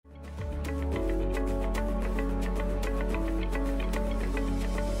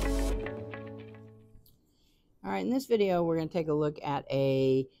right, in this video, we're going to take a look at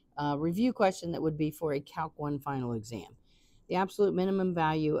a review question that would be for a Calc 1 final exam. The absolute minimum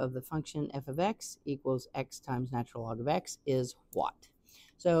value of the function f of x equals x times natural log of x is what?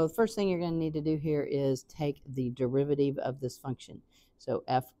 So the first thing you're going to need to do here is take the derivative of this function. So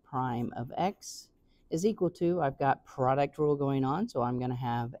f prime of x is equal to, I've got product rule going on, so I'm going to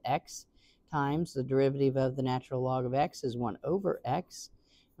have x times the derivative of the natural log of x is 1 over x,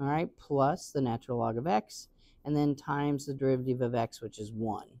 all right, plus the natural log of x, and then times the derivative of x, which is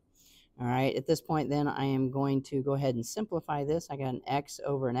 1. All right, at this point then I am going to go ahead and simplify this. I got an x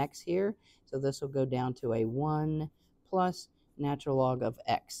over an x here, so this will go down to a 1 plus natural log of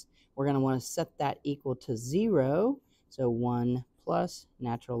x. We're going to want to set that equal to 0, so 1 plus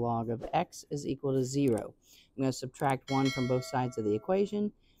natural log of x is equal to 0. I'm going to subtract 1 from both sides of the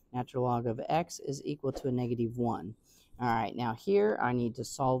equation. Natural log of x is equal to a negative 1. All right, now here I need to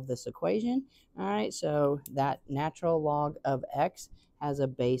solve this equation. All right, so that natural log of x has a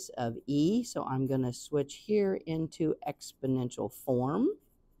base of e, so I'm going to switch here into exponential form.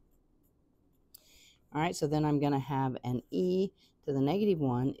 All right, so then I'm going to have an e to the negative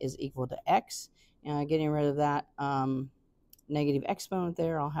 1 is equal to x. Getting rid of that negative exponent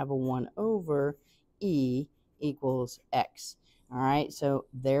there, I'll have a 1 over e equals x. All right, so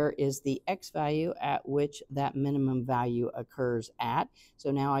there is the x value at which that minimum value occurs at. So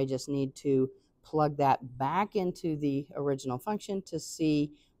now I just need to plug that back into the original function to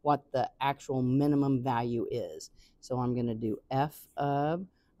see what the actual minimum value is. So I'm going to do f of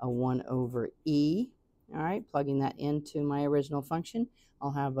a 1 over e. All right, plugging that into my original function,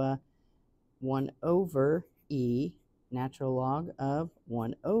 I'll have a 1 over e, natural log of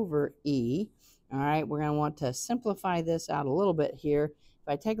 1 over e. All right, we're going to want to simplify this out a little bit here. If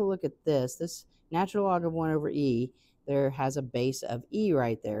I take a look at this natural log of 1 over e, there has a base of e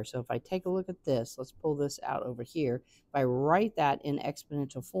right there. So if I take a look at this, let's pull this out over here. If I write that in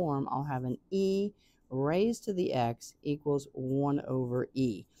exponential form, I'll have an e raised to the x equals 1 over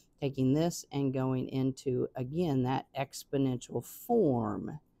e. Taking this and going into, again, that exponential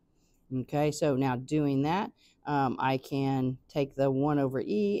form. Okay, so now doing that, I can take the 1 over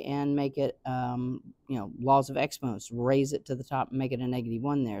e and make it, laws of exponents, raise it to the top and make it a negative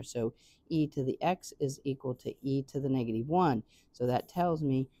 1 there. So e to the x is equal to e to the negative 1. So that tells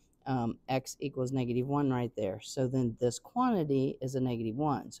me x equals negative 1 right there. So then this quantity is a negative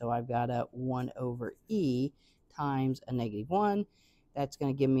 1. So I've got a 1 over e times a negative 1. That's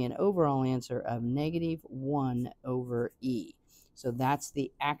going to give me an overall answer of negative 1 over e. So that's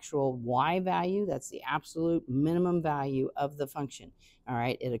the actual y value. That's the absolute minimum value of the function. All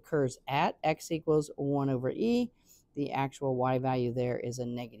right, it occurs at x equals 1 over e. The actual y value there is a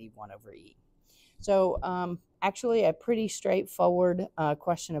negative 1 over e. So actually a pretty straightforward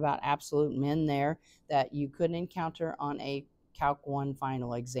question about absolute min there that you could encounter on a Calc 1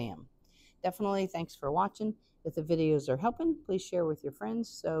 final exam. Definitely thanks for watching. If the videos are helping, please share with your friends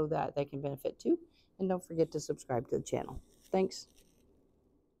so that they can benefit too. And don't forget to subscribe to the channel. Thanks.